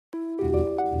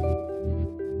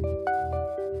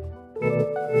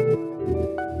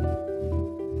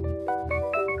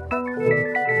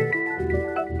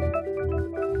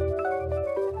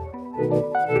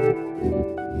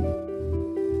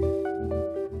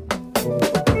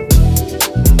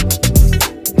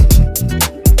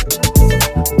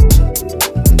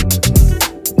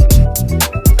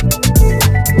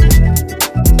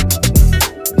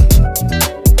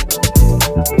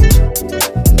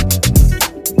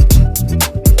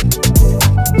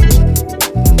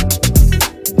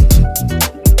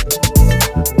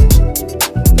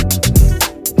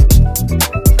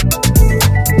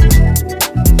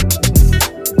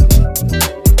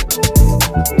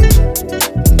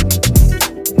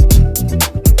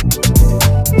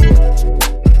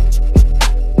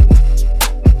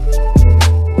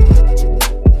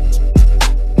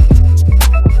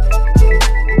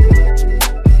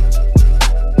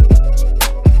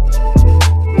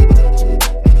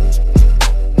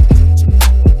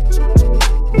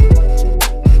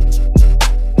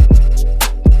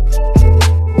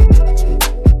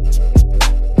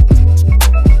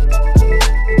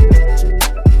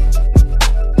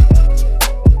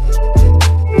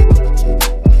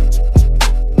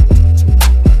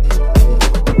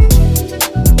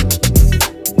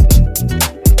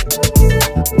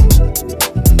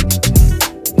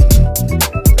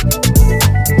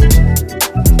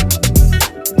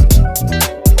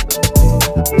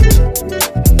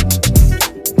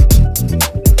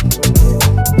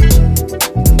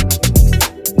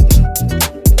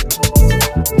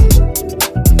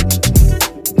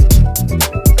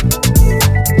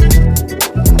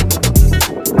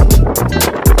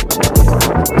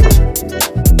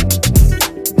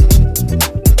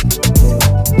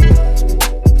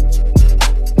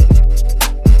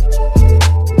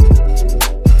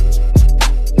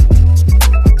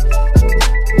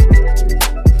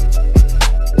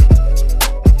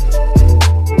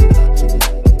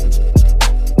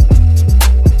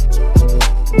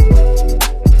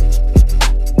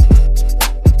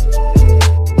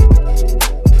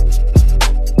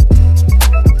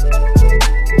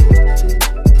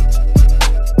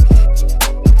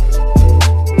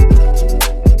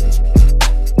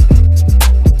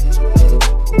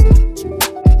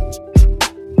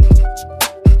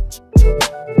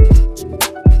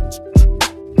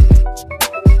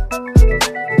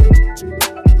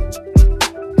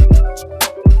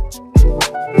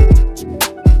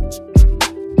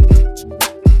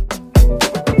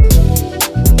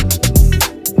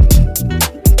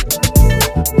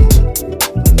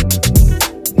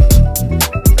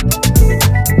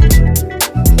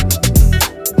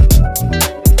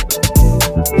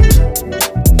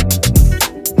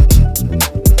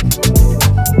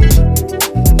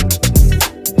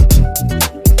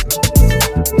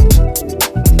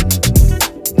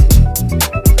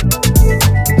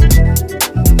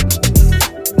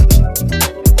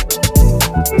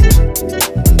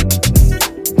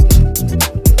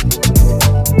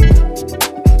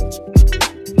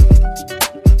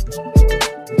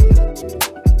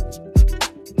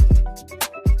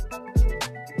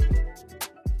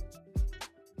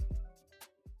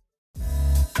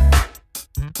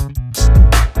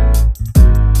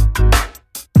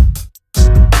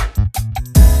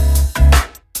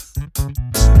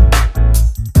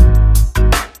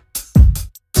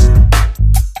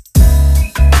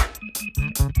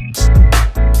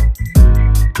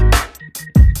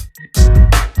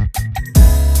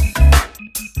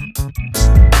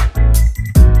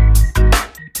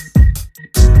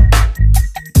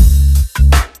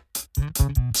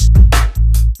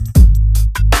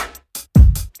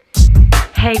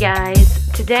Hey guys,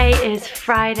 today is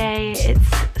Friday.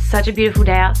 It's such a beautiful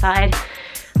day outside,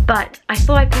 but I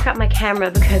thought I'd pick up my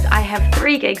camera because I have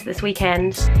 3 gigs this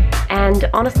weekend, and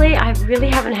honestly I really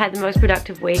haven't had the most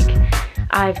productive week.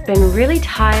 I've been really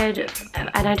tired and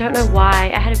I don't know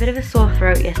why. I had a bit of a sore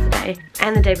throat yesterday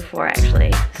and the day before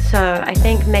actually, so I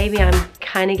think maybe I'm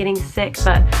kind of getting sick,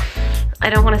 but I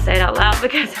don't want to say it out loud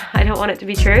because I don't want it to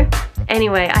be true.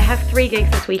 Anyway, I have 3 gigs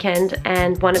this weekend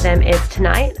and one of them is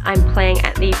tonight. I'm playing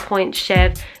at the Point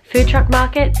Chev food truck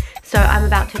market, so I'm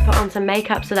about to put on some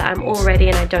makeup so that I'm all ready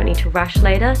and I don't need to rush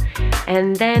later.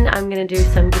 And then I'm gonna do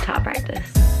some guitar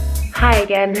practice. Hi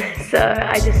again. So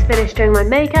I just finished doing my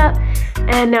makeup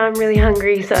and now I'm really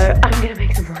hungry, so I'm gonna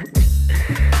make some lunch.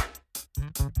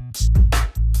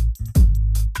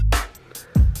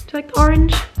 Do you like the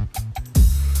orange?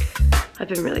 I've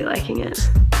been really liking it.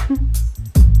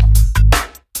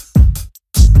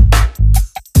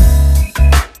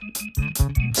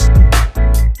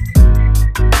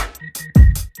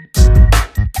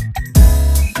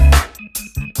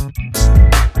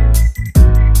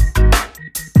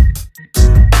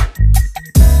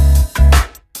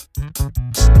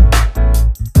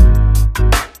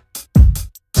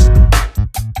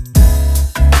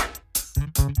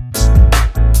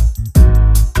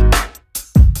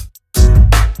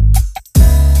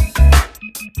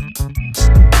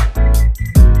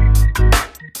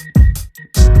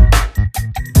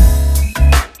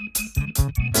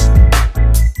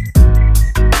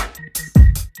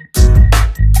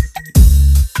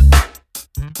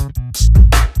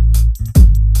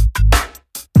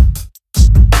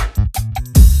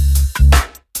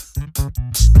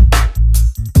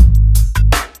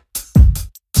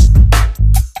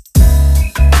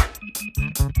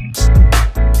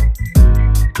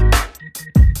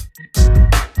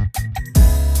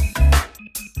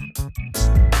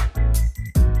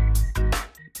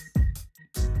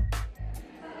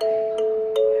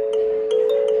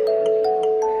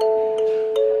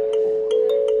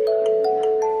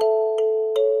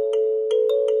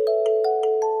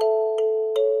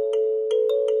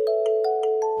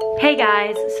 Hey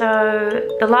guys, so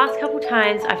the last couple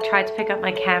times I've tried to pick up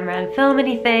my camera and film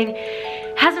anything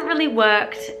hasn't really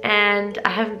worked, and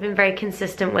I haven't been very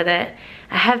consistent with it.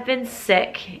 I have been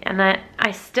sick and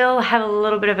I still have a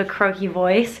little bit of a croaky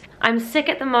voice. I'm sick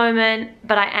at the moment,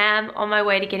 but I am on my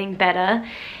way to getting better,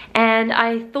 and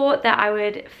I thought that I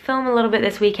would film a little bit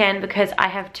this weekend because I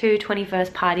have 2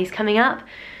 21st parties coming up.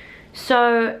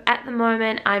 So at the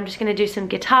moment I'm just gonna do some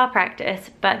guitar practice,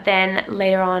 but then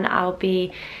later on I'll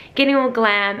be getting all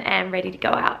glam and ready to go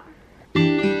out.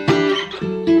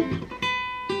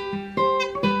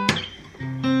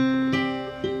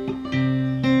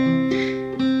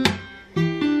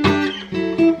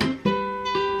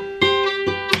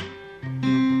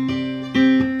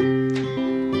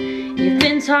 You've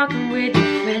been talking with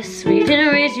your friends, we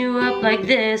didn't raise you up like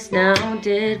this, now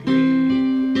did we?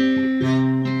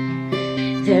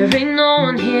 There ain't no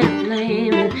one here to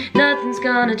blame, and nothing's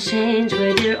gonna change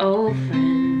with your old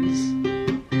friends.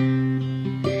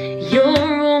 Your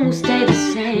room will stay the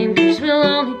same, cause we'll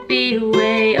only be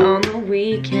away on the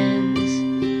weekends.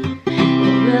 But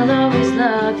we'll always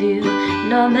love you,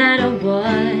 no matter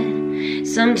what.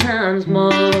 Sometimes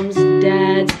moms and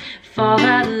dads fall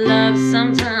out of love,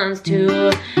 sometimes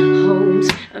 2 homes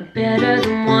are better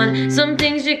than one. Some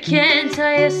things you can't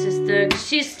tell your sister, 'cause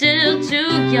she's still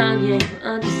too young. Yeah, you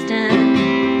understand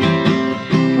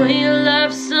when you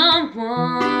love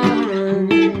someone.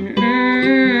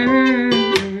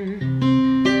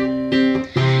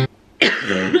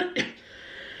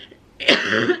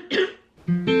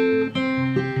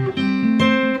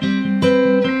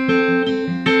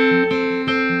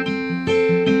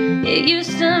 It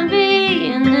used to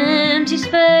be an empty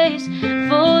space, a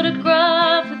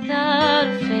photograph without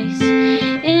a face.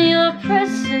 In your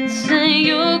presence and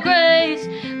your grace,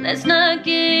 let's not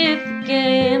give the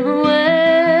game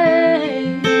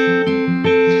away.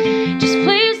 Just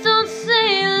please don't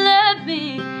say you love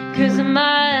me, 'cause I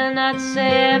might not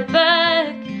say it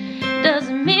back.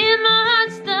 Doesn't mean my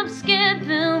heart stops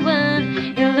skipping when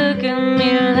you look at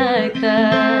me like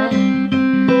that.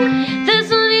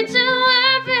 There's only two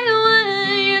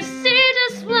everywhere, you see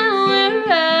just where we're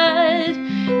at.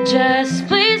 Just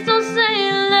please don't say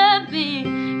you love me,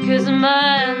 'cause I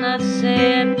might not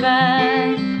say it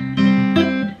back.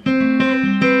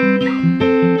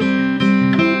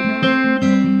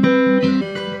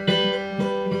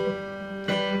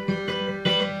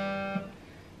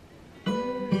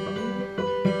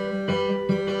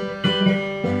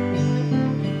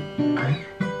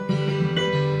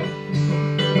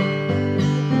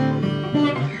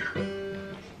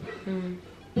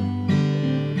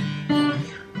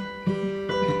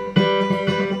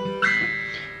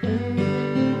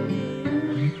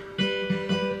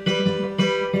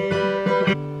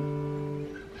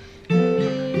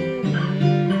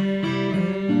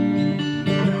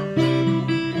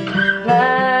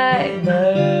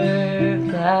 Blackbird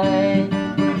fly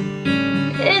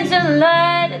into the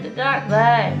light of the dark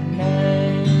black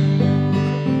night.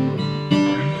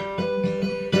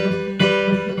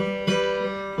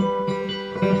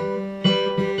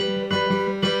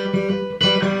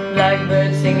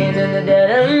 Blackbird singing in the dead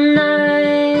of night.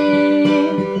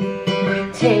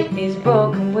 Take these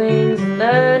broken wings and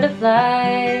learn to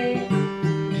fly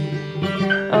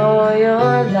all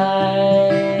your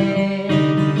life.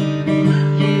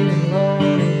 You've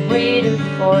only waited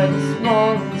for this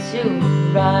moment to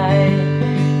arrive.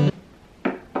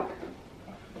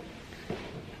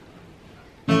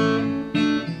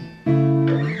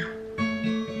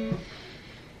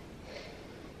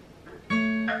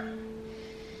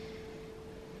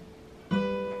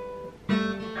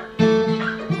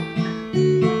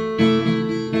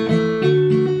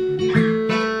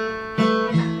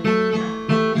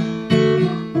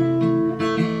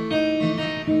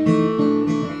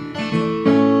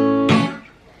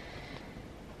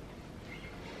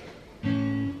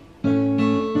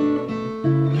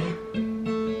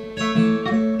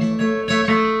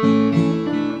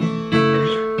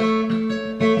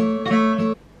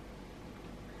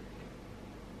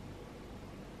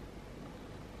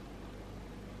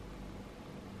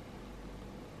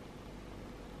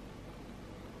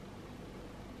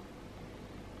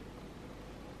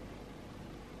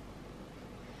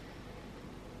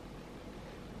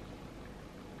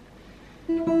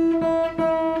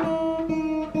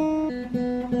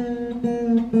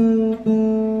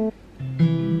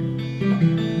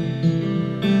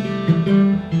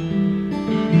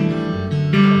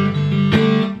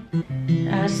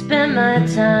 I spend my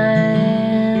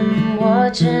time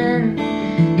watching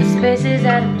the spaces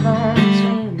that have gone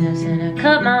between us, and I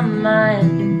cut my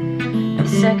mind at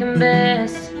second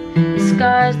best. The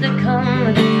scars that come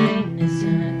with the weakness,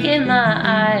 and I give my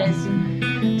eyes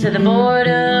to the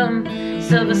boredom,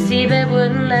 so the seabed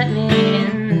wouldn't let me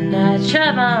in. I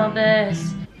tried my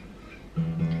best.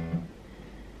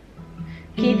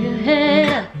 Keep your head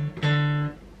up,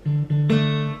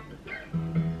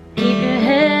 keep your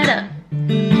head up,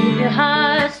 keep your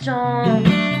heart strong.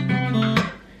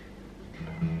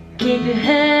 Keep your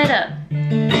head up,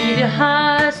 keep your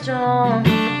heart strong.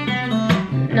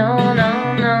 No,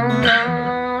 no, no,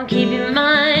 no. Keep your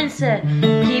mindset,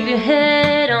 keep your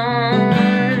head on.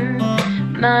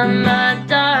 My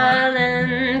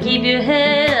darling, keep your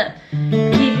head up,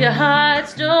 keep your heart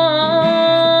strong.